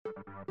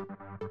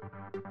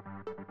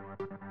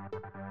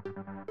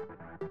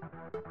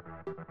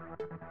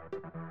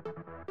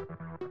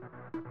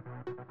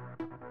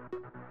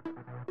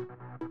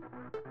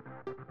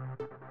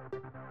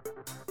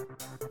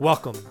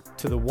Welcome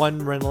to the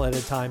One Rental at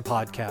a Time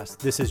podcast.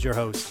 This is your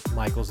host,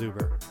 Michael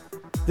Zuber.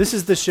 This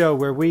is the show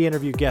where we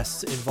interview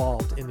guests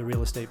involved in the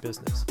real estate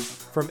business,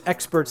 from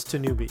experts to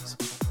newbies,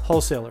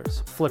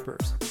 wholesalers,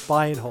 flippers,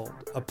 buy and hold,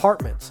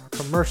 apartments,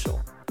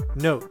 commercial,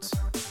 notes,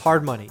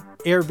 hard money,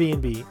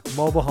 Airbnb,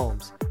 mobile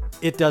homes.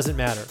 It doesn't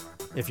matter.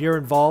 If you're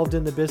involved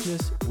in the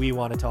business, we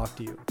want to talk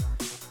to you.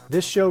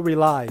 This show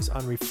relies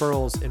on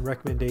referrals and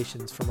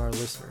recommendations from our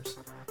listeners.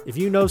 If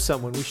you know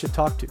someone we should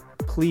talk to,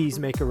 please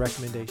make a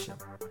recommendation.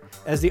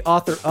 As the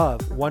author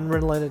of One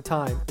Rental at a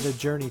Time, The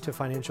Journey to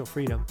Financial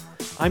Freedom,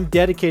 I'm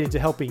dedicated to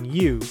helping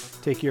you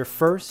take your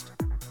first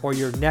or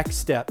your next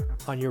step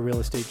on your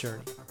real estate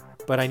journey.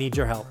 But I need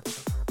your help.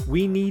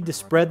 We need to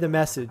spread the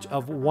message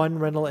of One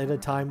Rental at a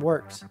Time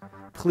works.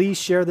 Please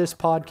share this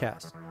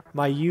podcast,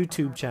 my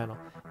YouTube channel,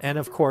 and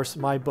of course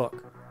my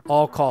book,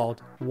 all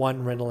called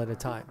One Rental at a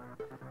Time.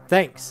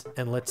 Thanks,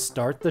 and let's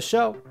start the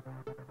show.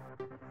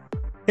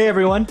 Hey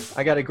everyone,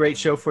 I got a great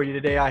show for you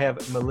today. I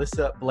have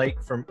Melissa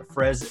Blake from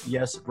Frez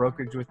Yes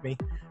Brokerage with me.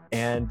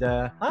 And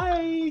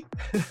hi!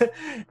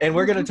 And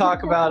we're going to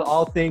talk about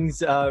all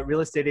things real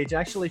estate agent,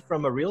 actually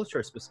from a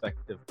realtor's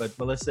perspective. But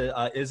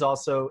Melissa is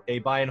also a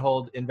buy and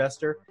hold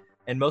investor.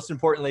 And most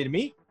importantly to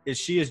me is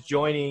she is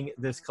joining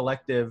this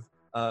collective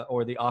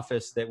or the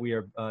office that we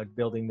are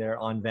building there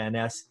on Van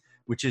Ness,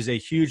 which is a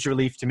huge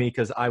relief to me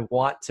because I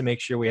want to make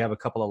sure we have a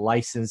couple of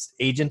licensed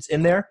agents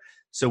in there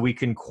so we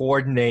can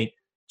coordinate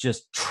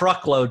just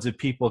truckloads of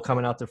people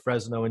coming out to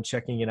Fresno and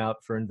checking it out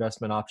for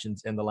investment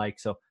options and the like.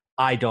 So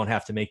I don't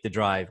have to make the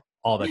drive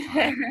all the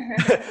time.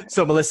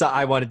 So Melissa,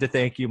 I wanted to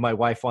thank you. My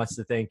wife wants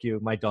to thank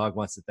you. My dog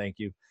wants to thank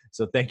you.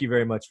 So thank you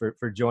very much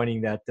for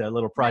joining that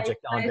little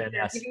project on Van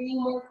Ness. Giving you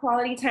more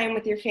quality time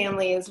with your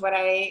family is what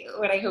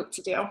I hope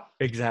to do.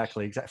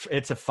 Exactly.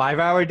 It's a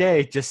 5-hour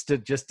day just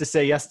to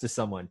say yes to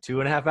someone.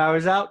 2.5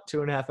 hours out,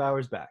 2.5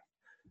 hours back.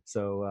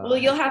 So well,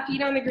 you'll have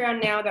feet on the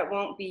ground now that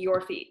won't be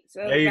your feet.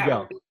 So there you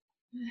go.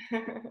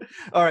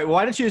 All right.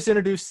 Why don't you just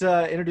introduce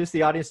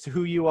the audience to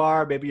who you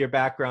are, maybe your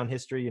background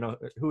history.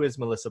 Who is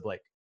Melissa Blake?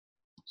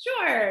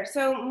 Sure.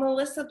 So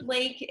Melissa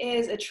Blake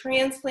is a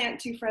transplant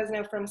to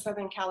Fresno from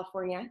Southern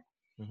California.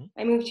 Mm-hmm.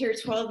 I moved here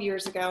 12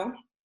 years ago.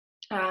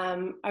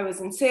 I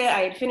was in sales. I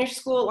had finished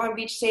school at Long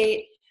Beach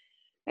State.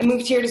 I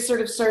moved here to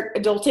sort of start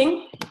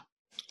adulting.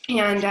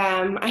 And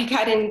I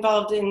got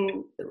involved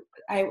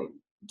I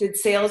did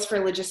sales for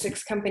a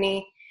logistics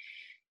company.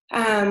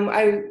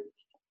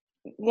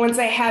 Once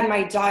I had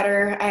my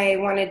daughter, I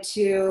wanted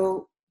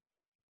to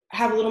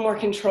have a little more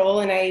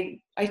control, and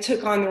I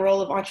took on the role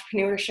of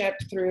entrepreneurship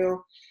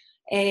through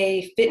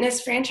a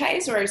fitness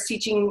franchise where I was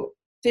teaching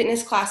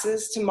fitness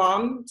classes to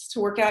moms to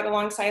work out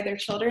alongside their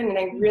children, and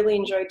I really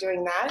enjoyed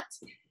doing that.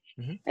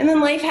 Mm-hmm. And then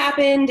life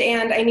happened,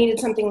 and I needed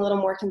something a little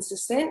more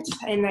consistent,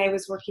 and I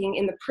was working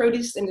in the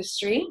produce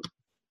industry.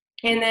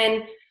 And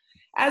then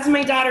as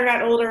my daughter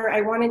got older,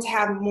 I wanted to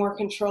have more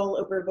control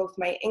over both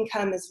my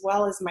income as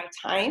well as my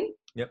time.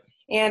 Yep.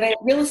 And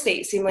real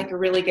estate seemed like a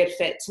really good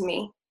fit to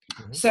me.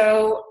 Mm-hmm.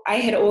 So I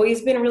had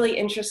always been really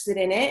interested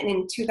in it. And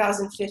in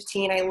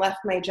 2015, I left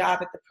my job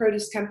at the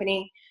produce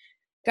company,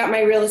 got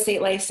my real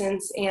estate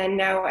license, and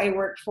now I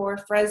work for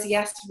Frez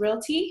Yes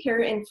Realty here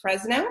in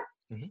Fresno.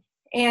 Mm-hmm.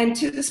 And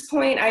to this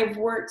point, I've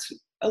worked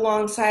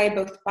alongside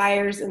both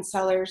buyers and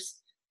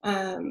sellers,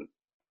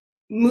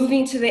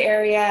 moving to the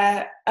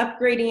area,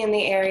 upgrading in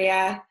the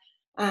area.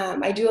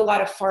 I do a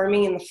lot of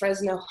farming in the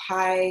Fresno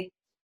High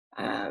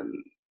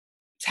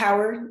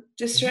Tower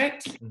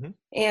district. Mm-hmm.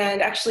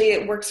 And actually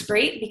it works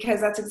great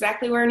because that's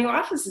exactly where our new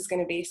office is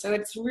going to be. So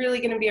it's really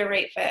going to be a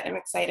great fit. I'm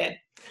excited.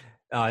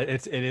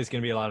 It is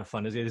going to be a lot of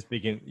fun.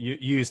 You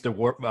used a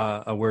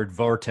word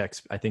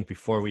vortex, I think,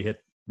 before we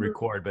hit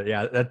record, but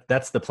yeah,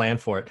 that's the plan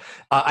for it.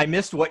 I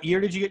missed, what year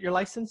did you get your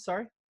license?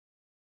 Sorry.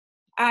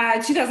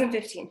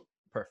 2015.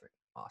 Perfect.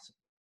 Awesome.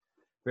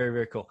 Very,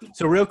 very cool.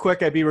 So real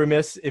quick, I'd be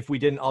remiss if we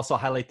didn't also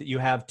highlight that you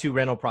have 2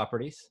 rental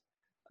properties.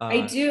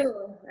 I do.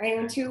 I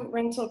own 2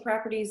 rental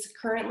properties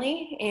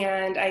currently,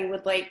 and I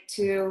would like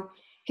to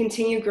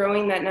continue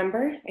growing that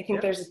number. I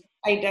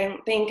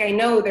think I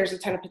know there's a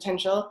ton of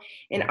potential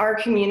in our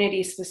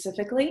community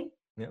specifically.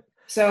 Yep.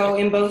 So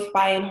in both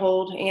buy and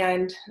hold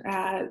and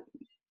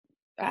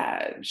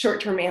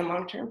short-term and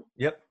long-term.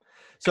 Yep.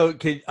 So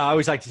I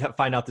always like to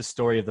find out the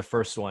story of the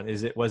first one.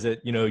 Was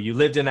it, you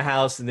lived in a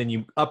house and then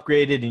you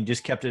upgraded and you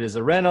just kept it as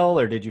a rental,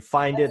 or did you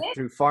find it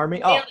through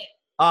farming?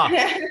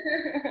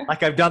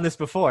 Like I've done this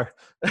before.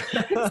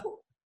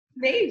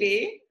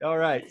 Maybe. All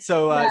right.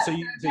 So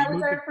that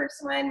was our first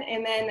one,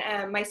 and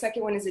then my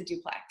second one is a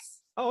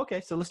duplex. Oh,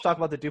 okay. So let's talk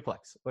about the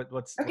duplex.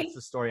 What's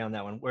the story on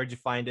that one? Where'd you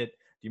find it?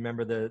 Do you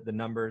remember the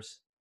numbers?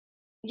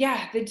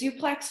 Yeah, the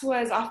duplex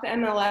was off the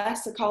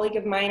MLS. A colleague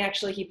of mine,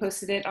 actually, he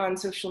posted it on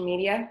social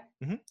media.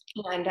 Mm-hmm.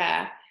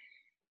 And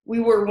we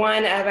were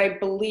one of, I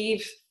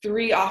believe,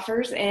 3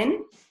 offers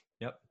in.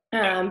 Yep.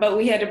 But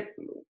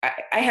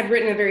I had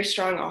written a very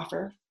strong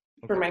offer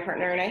for my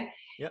partner and I,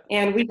 Yep.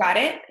 and we got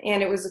it,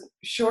 and it was a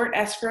short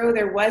escrow.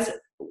 There was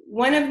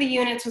one of the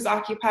units was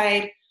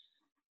occupied,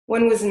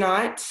 one was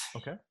not.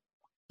 Okay.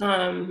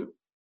 The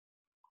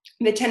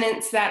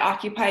tenants that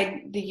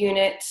occupied the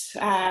unit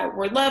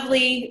were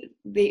lovely.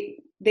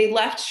 They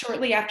left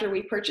shortly after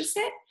we purchased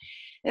it.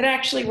 It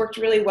actually worked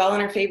really well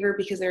in our favor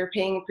because they were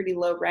paying a pretty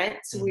low rent.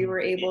 So we were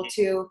able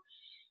to,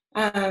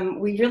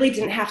 we really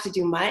didn't have to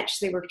do much.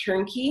 They were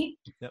turnkey.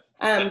 Yep.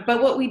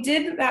 But what we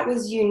did that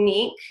was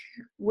unique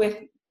with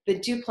the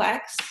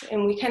duplex,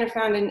 and we kind of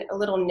found a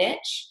little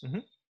niche,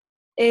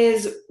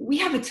 is we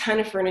have a ton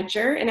of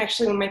furniture. And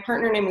actually when my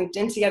partner and I moved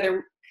in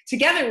together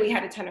we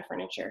had a ton of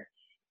furniture.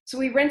 So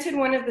we rented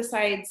one of the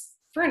sides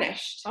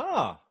furnished.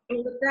 Oh.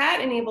 And what that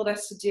enabled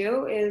us to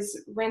do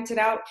is rent it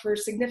out for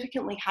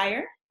significantly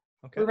higher.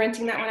 Okay. We're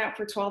renting that one out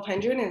for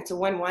 $1,200, and it's a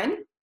 1-1.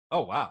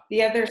 Oh, wow.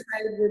 The other side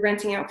we're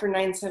renting out for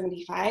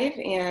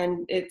 $975,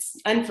 and it's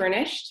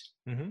unfurnished.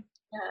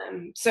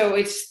 So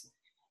it's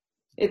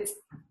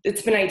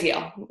been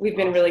ideal. We've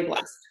been really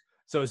blessed.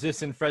 So is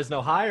this in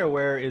Fresno High, or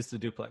where is the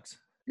duplex?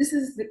 This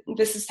is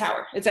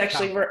Tower. It's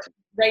actually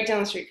right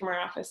down the street from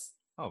our office.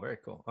 Oh, very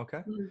cool.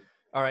 Okay.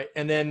 All right.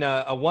 And then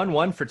a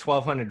 1-1 for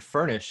 $1,200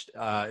 furnished.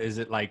 Is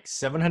it like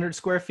 700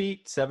 square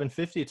feet,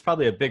 750? It's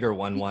probably a bigger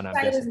 1-1. I'm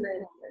guessing.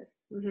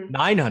 900.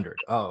 900.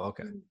 Oh,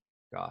 okay.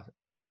 Got it.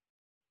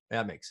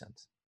 That makes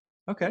sense.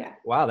 Okay. Yeah.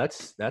 Wow.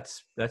 That's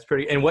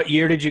pretty. And what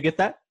year did you get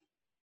that?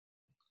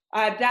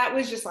 That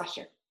was just last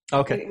year.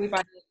 Okay. We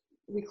bought it.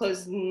 We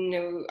closed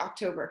in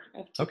October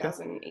of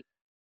 2008. Okay.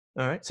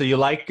 All right. So you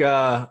like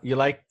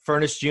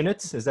furnished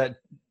units? Is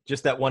that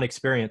just that one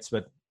experience?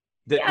 But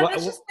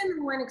that's just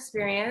been one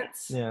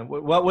experience. Yeah.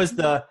 What was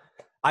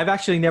I've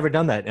actually never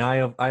done that,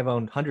 and I've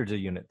owned hundreds of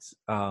units.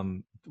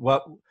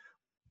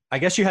 I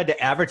guess you had to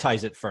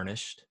advertise it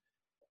furnished.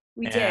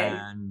 We did.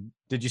 And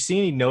did you see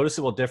any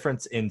noticeable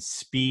difference in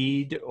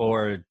speed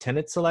or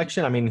tenant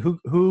selection? I mean,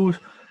 who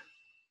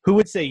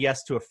would say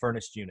yes to a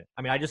furnished unit?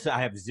 I mean, I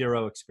have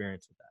zero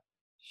experience with that.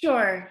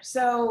 Sure.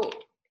 So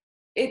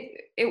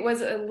it was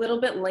a little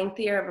bit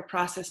lengthier of a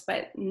process,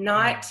 but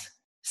not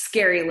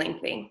scary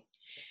lengthy.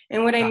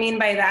 And what I mean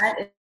by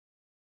that,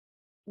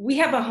 we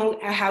have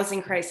a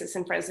housing crisis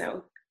in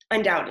Fresno,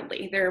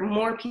 undoubtedly. There are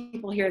more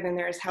people here than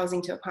there is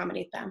housing to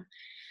accommodate them.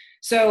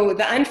 So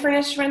the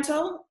unfurnished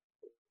rental,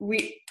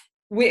 I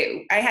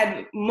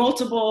had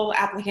multiple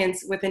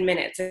applicants within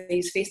minutes. I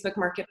used Facebook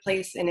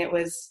Marketplace, and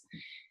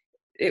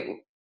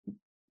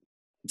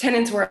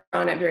tenants were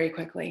on it very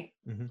quickly.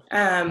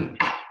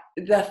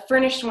 The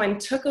furnished one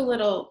took a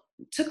little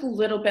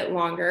bit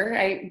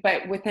longer,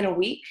 but within a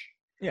week,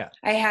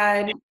 I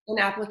had an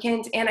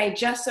applicant, and I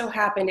just so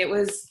happened it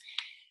was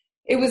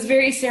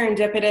very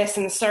serendipitous,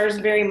 and the stars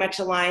very much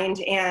aligned,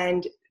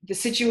 and the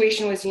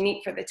situation was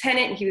unique for the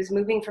tenant. He was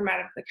moving from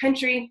out of the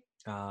country.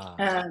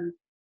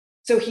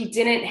 So he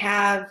didn't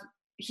have,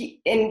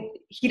 he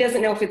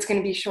doesn't know if it's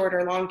going to be short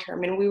or long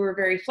term. And we were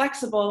very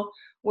flexible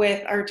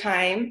with our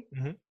time.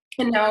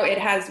 And now it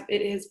has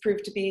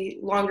proved to be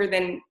longer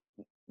than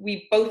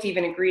we both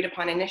even agreed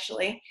upon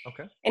initially.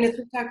 Okay. And it's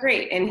worked out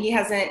great. And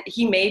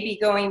he may be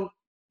going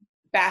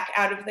back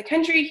out of the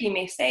country. He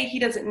may stay, he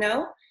doesn't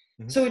know.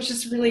 So it's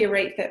just really a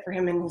right fit for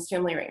him and his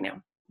family right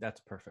now. That's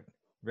perfect.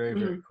 Very,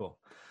 very cool.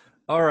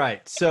 All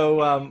right.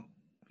 So,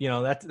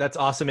 that's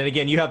awesome. And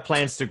again, you have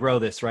plans to grow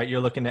this, right?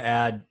 You're looking to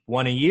add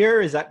one a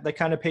year. Is that the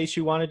kind of pace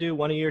you want to do?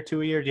 1 a year,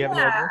 2 a year? Do you have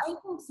any ideas? I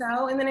think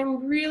so. And then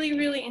I'm really,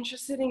 really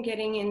interested in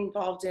getting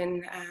involved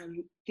in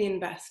the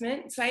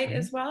investment side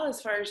as well,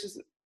 as far as just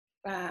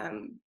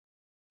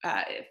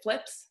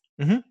flips.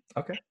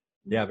 Okay.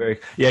 Yeah.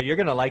 You're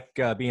going to like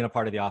being a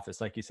part of the office.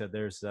 Like you said,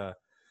 there's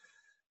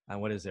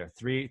what is there?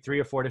 Three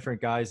or four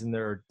different guys in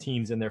there,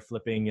 teams in there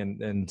flipping,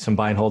 and some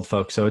buy and hold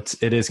folks. So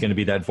it is going to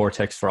be that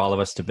vortex for all of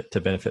us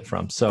to benefit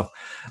from. So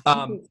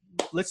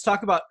let's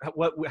talk about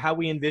how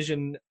we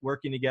envision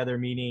working together,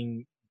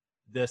 meaning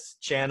this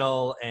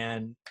channel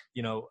and,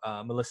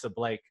 Melissa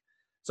Blake.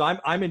 So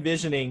I'm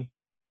envisioning,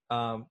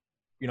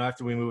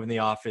 after we move in the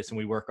office and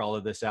we work all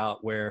of this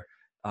out, where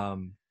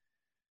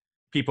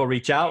people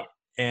reach out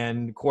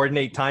and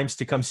coordinate times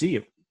to come see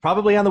you,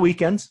 probably on the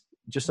weekends.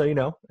 Just so you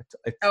know.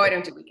 I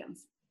don't do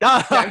weekends.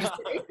 No, I'm just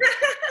kidding.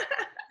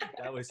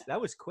 that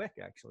was quick,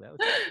 actually.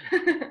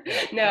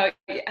 No,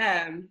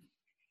 and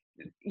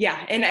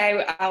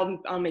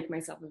I'll make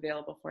myself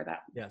available for that.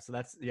 Yeah, so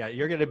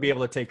you're going to be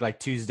able to take like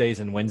Tuesdays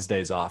and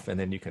Wednesdays off, and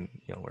then you can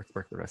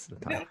work the rest of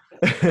the time.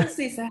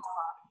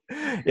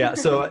 Yeah,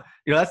 so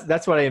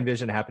that's what I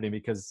envision happening,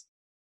 because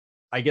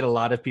I get a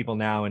lot of people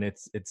now, and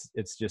it's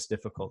just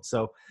difficult.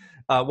 So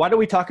why don't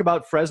we talk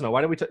about Fresno? Why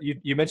don't we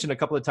you mentioned a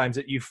couple of times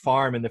that you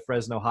farm in the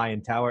Fresno High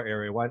and Tower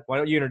area. Why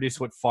don't you introduce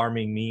what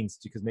farming means,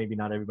 because maybe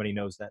not everybody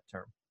knows that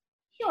term.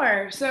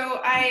 Sure.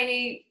 So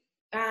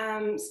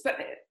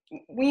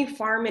when you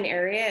farm an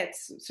area,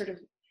 it's sort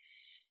of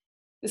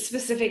the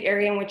specific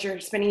area in which you're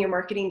spending your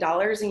marketing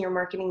dollars and your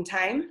marketing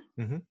time.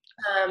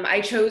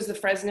 I chose the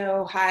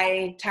Fresno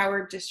High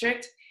Tower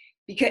district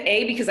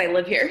because I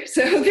live here.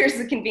 So there's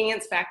the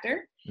convenience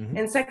factor. Mm-hmm.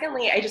 And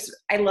secondly,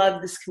 I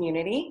love this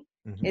community.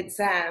 Mm-hmm.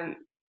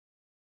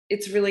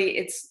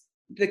 It's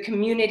the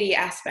community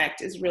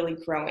aspect is really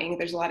growing.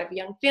 There's a lot of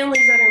young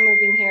families that are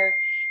moving here,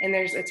 and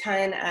there's just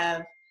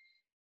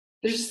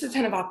a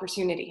ton of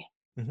opportunity.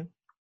 Mm-hmm.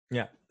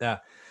 Yeah. Yeah.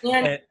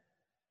 And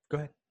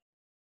go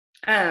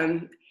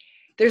ahead.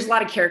 There's a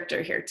lot of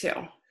character here too.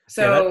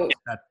 So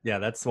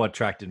that's what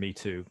attracted me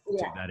to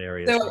that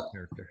area. So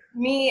character.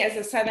 Me as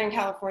a Southern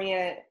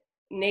California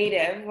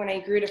native, when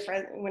I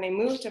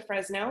moved to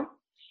Fresno,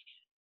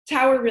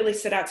 Tower really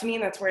stood out to me,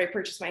 and that's where I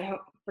purchased my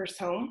first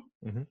home,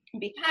 mm-hmm.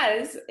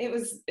 because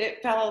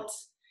it had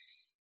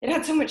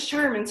so much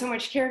charm and so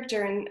much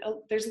character, and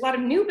there's a lot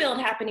of new build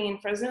happening in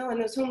Fresno, and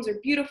those homes are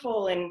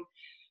beautiful, and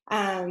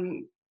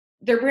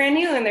they're brand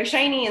new and they're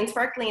shiny and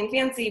sparkly and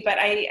fancy, but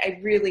I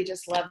really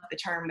just love the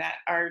charm that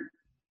our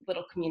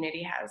little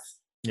community has.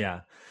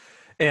 Yeah.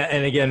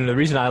 And again, the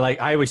reason I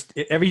always,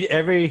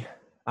 every,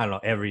 I don't know,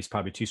 every is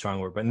probably too strong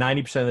a word, but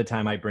 90% of the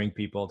time I bring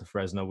people to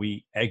Fresno,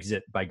 we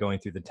exit by going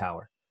through the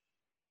Tower,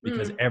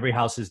 because every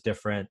house is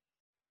different.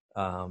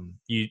 Now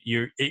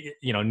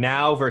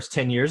versus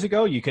 10 years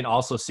ago, you can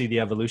also see the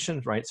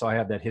evolution, right? So I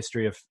have that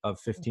history of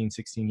 15,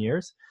 16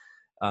 years.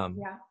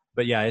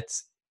 But yeah,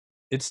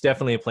 it's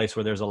definitely a place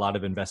where there's a lot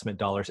of investment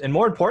dollars, and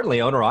more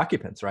importantly, owner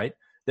occupants, right?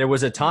 There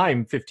was a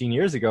time 15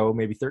 years ago,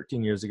 maybe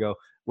 13 years ago,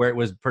 where it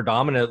was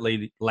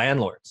predominantly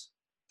landlords,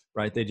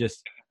 right? They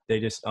just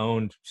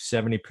owned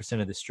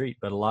 70% of the street,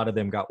 but a lot of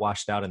them got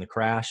washed out in the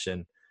crash,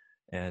 and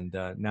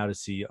now to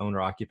see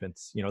owner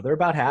occupants, they're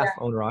about half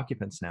owner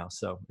occupants now.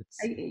 So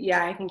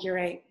I think you're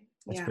right.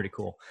 That's pretty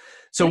cool.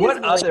 So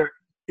what other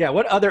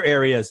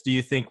areas do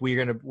you think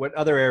what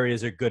other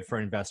areas are good for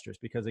investors?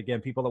 Because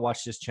again, people that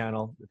watch this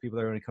channel, the people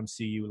that are going to come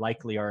see you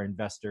likely are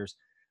investors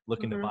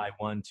looking to buy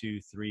 1,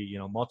 2, 3,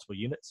 multiple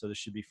units. So this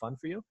should be fun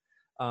for you.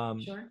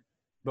 Sure.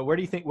 But where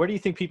do you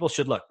think people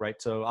should look, right?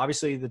 So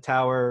obviously the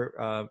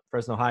Tower,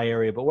 Fresno High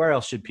area, but where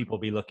else should people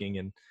be looking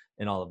in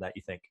all of that,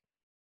 you think?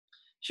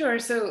 Sure.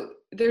 So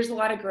there's a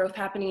lot of growth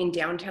happening in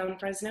downtown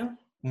Fresno.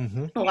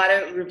 Mm-hmm. A lot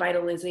of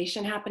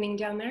revitalization happening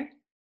down there.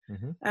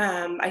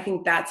 Mm-hmm. I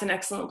think that's an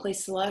excellent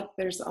place to look.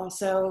 There's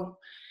also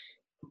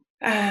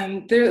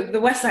the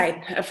west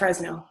side of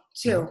Fresno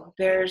too. Mm-hmm.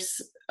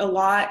 There's a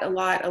lot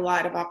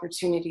of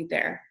opportunity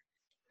there.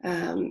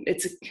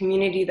 It's a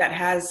community that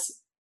has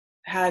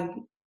had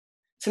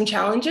some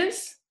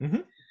challenges.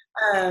 Mm-hmm.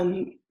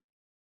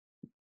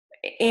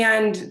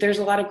 And there's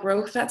a lot of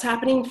growth that's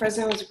happening.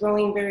 Fresno is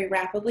growing very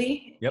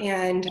rapidly. Yep.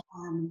 And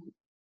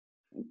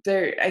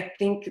I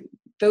think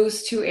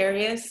those two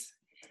areas,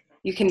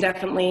 you can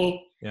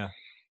definitely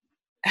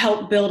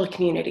help build a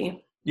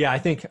community. Yeah, I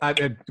think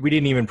we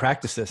didn't even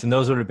practice this, and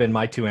those would have been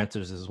my two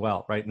answers as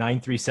well, right?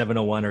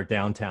 93701 or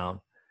downtown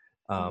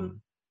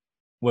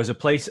was a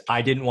place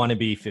I didn't want to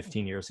be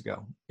 15 years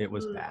ago. It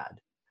was bad.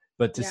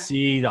 But to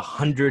see the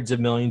hundreds of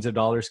millions of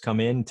dollars come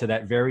into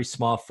that very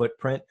small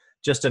footprint,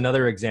 just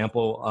another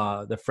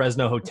example, the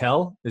Fresno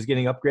Hotel is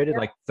getting upgraded,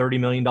 like $30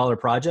 million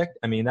project.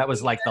 I mean, that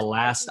was like the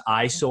last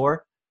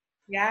eyesore.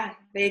 Yeah,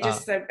 they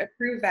just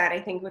approved that,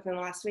 I think, within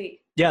the last week.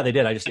 Yeah, they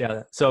did.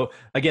 So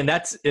again,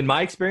 that's, in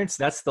my experience,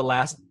 that's the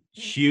last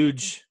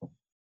huge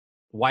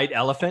white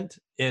elephant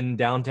in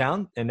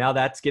downtown. And now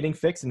that's getting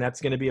fixed, and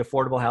that's going to be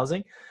affordable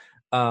housing.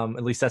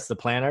 At least that's the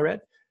plan I read.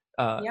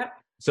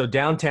 So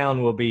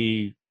downtown will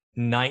be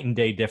night and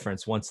day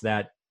difference once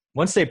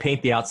they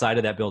paint the outside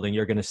of that building.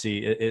 You're going to see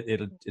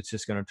it's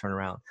just going to turn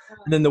around.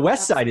 And then the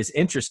west side is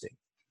interesting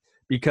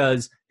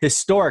because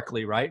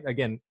historically, right?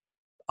 Again,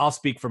 I'll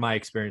speak from my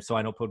experience, so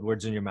I don't put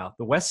words in your mouth.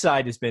 The west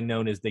side has been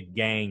known as the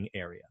gang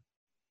area.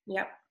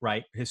 Yep.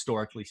 Right?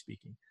 Historically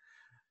speaking.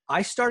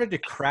 I started to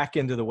crack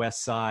into the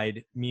west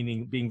side,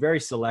 meaning being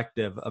very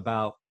selective,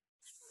 about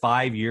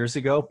 5 years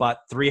ago. Bought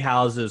 3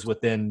 houses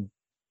within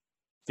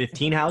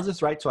 15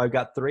 houses, right? So I've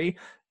got 3.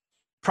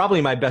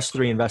 Probably my best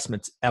 3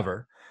 investments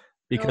ever,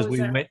 because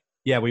we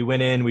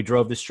went in, we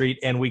drove the street,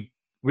 and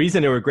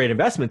reason they were great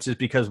investments is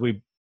because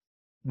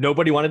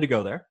nobody wanted to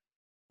go there.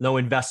 No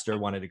investor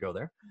wanted to go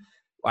there.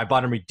 I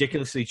bought them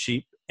ridiculously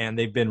cheap, and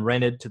they've been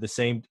rented to the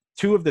same,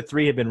 2 of the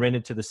 3 have been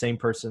rented to the same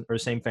person or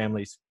same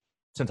families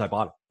since I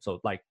bought them. So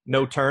like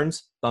no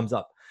turns, thumbs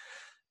up.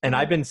 And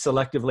I've been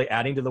selectively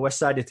adding to the west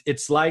side.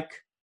 It's like,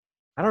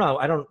 I don't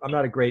know. I'm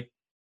not a great,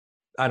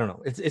 I don't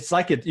know. It's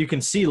like you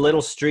can see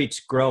little streets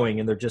growing,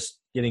 and they're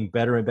just getting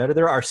better and better.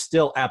 There are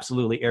still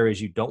absolutely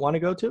areas you don't want to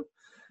go to.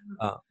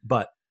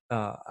 But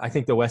I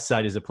think the west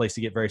side is a place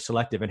to get very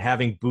selective, and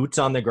having boots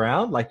on the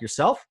ground like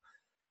yourself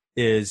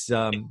is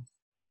going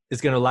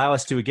to allow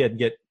us to, again,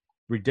 get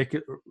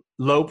ridiculous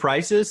low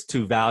prices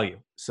to value.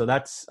 So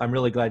I'm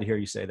really glad to hear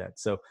you say that.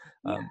 So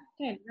good.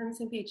 We're on the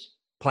same page.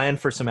 Plan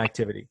for some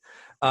activity.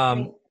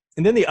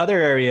 And then the other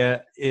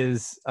area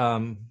is,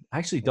 I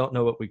actually don't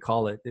know what we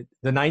call it.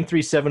 The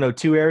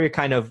 93702 area,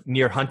 kind of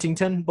near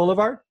Huntington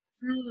Boulevard.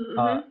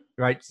 Mm-hmm.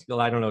 Right.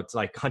 I don't know. It's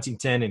like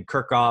Huntington and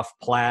Kirkhoff,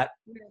 Platt,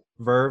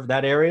 Verve,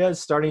 that area is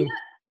starting.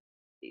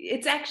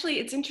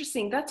 it's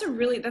interesting. That's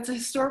a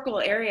historical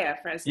area,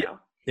 Yeah, Fresno.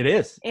 it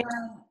is. And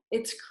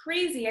it's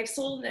crazy. I've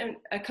sold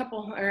a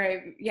couple,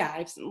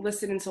 I've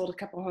listed and sold a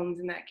couple homes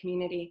in that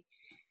community.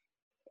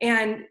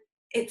 And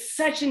it's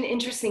such an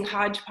interesting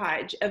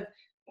hodgepodge of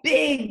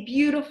big,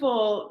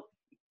 beautiful,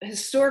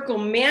 historical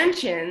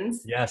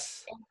mansions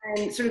Yes.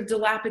 and sort of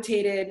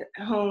dilapidated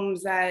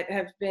homes that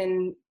have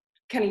been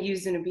kind of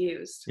used and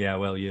abused. Yeah,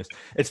 well used.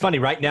 It's funny.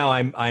 Right now,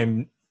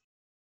 I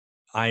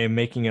am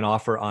making an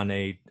offer on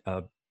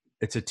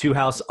it's a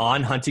 2-house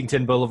on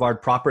Huntington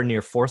Boulevard proper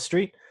near 4th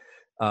Street.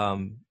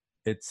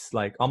 It's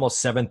like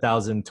almost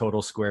 7,000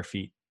 total square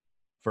feet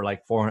for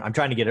like 400. I'm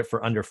trying to get it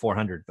for under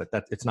 400, but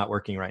it's not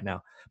working right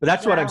now. But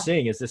that's what I'm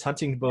saying is this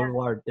Huntington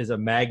Boulevard is a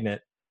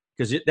magnet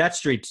because that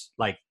street's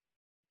like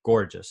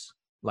gorgeous,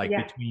 like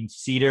between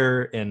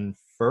Cedar and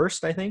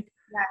First, I think.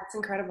 Yeah, it's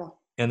incredible.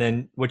 And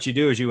then what you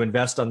do is you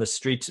invest on the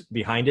streets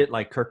behind it,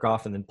 like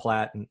Kirkhoff and then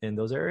Platt and in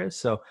those areas.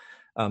 So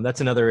that's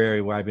another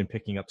area where I've been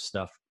picking up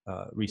stuff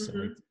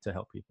recently to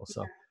help people.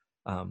 So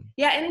and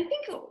I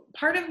think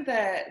part of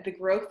the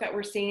growth that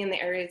we're seeing in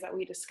the areas that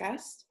we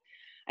discussed,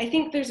 I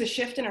think there's a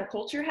shift in our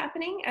culture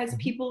happening as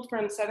people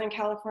from Southern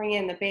California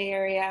and the Bay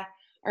Area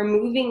are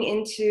moving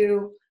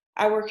into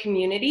our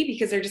community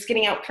because they're just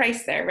getting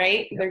outpriced there,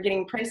 right? Yep. They're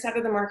getting priced out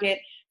of the market.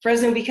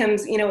 Fresno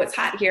becomes, it's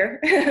hot here,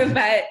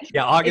 but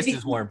August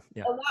is warm.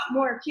 Yeah. A lot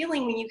more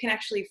appealing when you can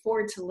actually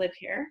afford to live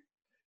here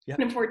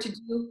and afford to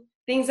do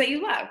things that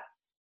you love.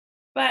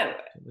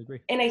 But,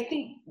 and I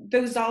think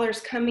those dollars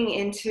coming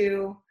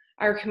into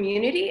our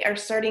community are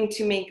starting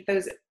to make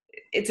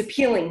it's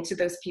appealing to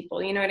those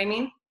people. You know what I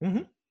mean?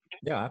 Mm-hmm.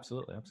 Yeah,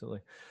 absolutely.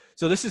 Absolutely.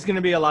 So this is going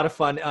to be a lot of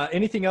fun.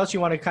 Anything else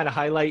you want to kind of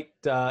highlight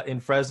in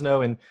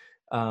Fresno and,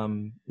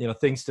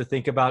 things to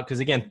think about? Because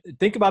again,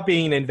 think about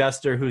being an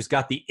investor who's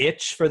got the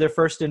itch for their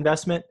first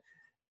investment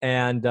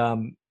and,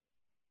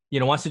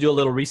 wants to do a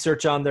little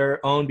research on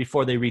their own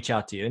before they reach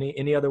out to you.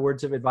 Any other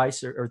words of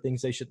advice or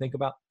things they should think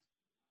about?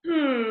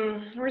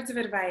 Words of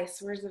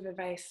advice.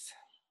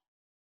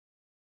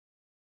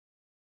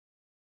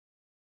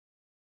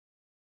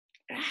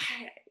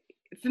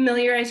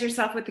 Familiarize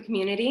yourself with the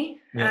community.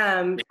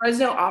 Yeah.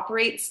 Fresno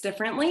operates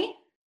differently.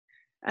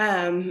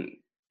 I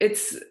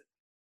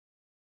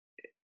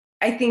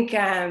think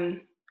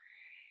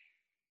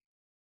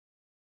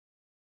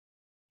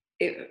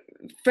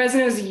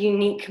Fresno is a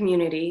unique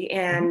community,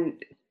 and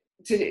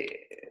to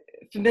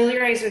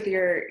familiarize with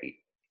the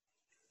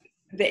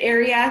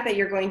area that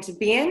you're going to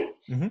be in.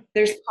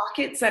 There's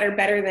pockets that are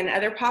better than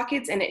other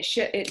pockets, and it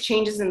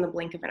changes in the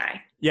blink of an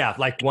eye. Yeah,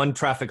 like one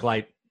traffic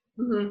light,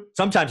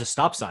 sometimes a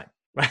stop sign,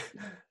 right?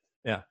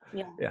 Yeah.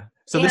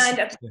 So at the same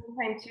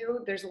time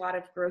too, there's a lot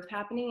of growth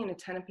happening and a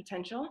ton of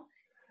potential,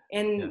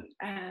 and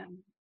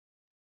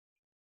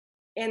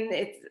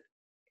it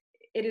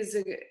is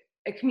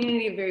a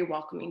community of very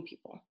welcoming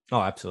people.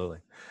 Oh, absolutely.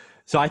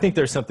 So I think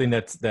there's something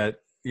that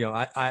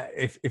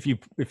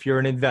if you're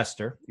an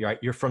investor,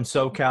 you're from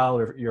SoCal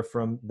or you're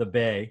from the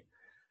Bay,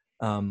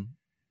 and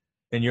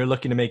you're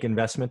looking to make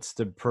investments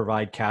to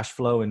provide cash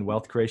flow and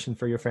wealth creation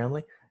for your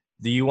family,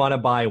 do you want to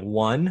buy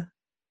one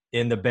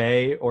in the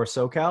Bay or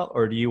SoCal,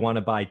 or do you want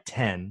to buy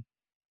 10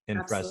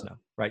 in Fresno,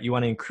 right? You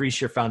want to increase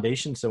your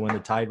foundation so when the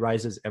tide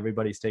rises,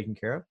 everybody's taken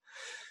care of.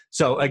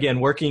 So again,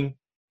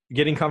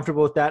 getting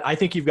comfortable with that. I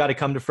think you've got to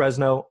come to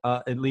Fresno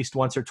at least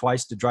once or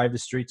twice to drive the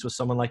streets with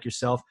someone like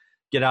yourself,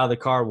 get out of the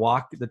car,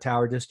 walk the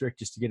Tower District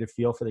just to get a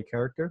feel for the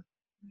character.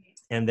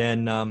 And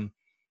then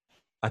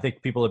I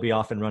think people will be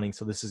off and running.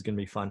 So this is going to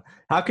be fun.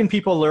 How can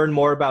people learn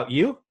more about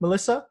you,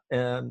 Melissa?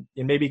 And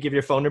maybe give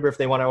your phone number if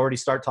they want to already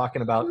start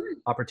talking about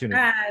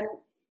opportunity.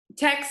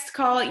 Text,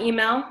 call,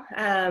 email.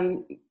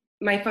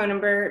 My phone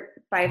number,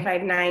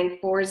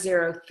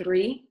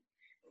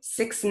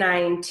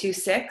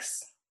 559-403-6926.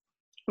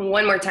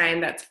 One more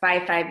time, that's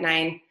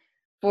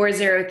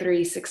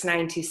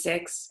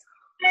 559-403-6926.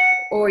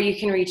 Or you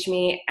can reach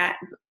me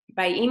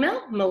by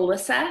email,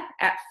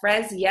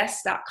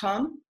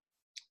 melissa@fresyes.com.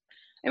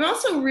 I'm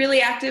also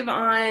really active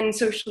on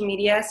social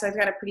media, so I've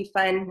got a pretty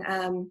fun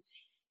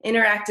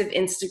interactive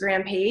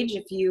Instagram page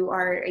if you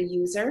are a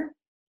user.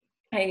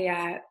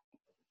 I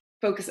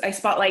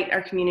spotlight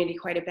our community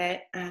quite a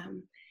bit,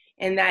 and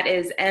that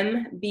is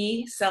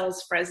MB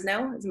Sells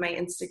Fresno is my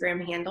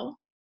Instagram handle.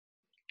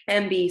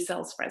 MB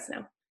Sells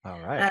Fresno. All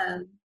right.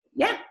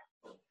 Yeah.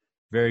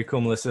 Very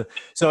cool, Melissa.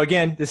 So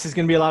again, this is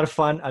going to be a lot of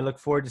fun. I look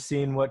forward to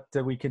seeing what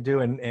we can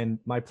do, and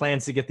my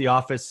plans to get the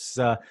office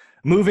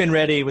move-in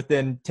ready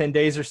within 10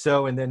 days or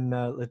so, and then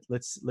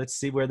let's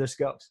see where this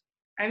goes.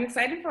 I'm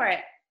excited for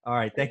it. All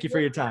right. Thank you for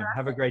your time.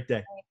 Have a great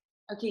day.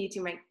 Okay, you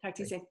too, Mike. Talk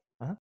to you soon.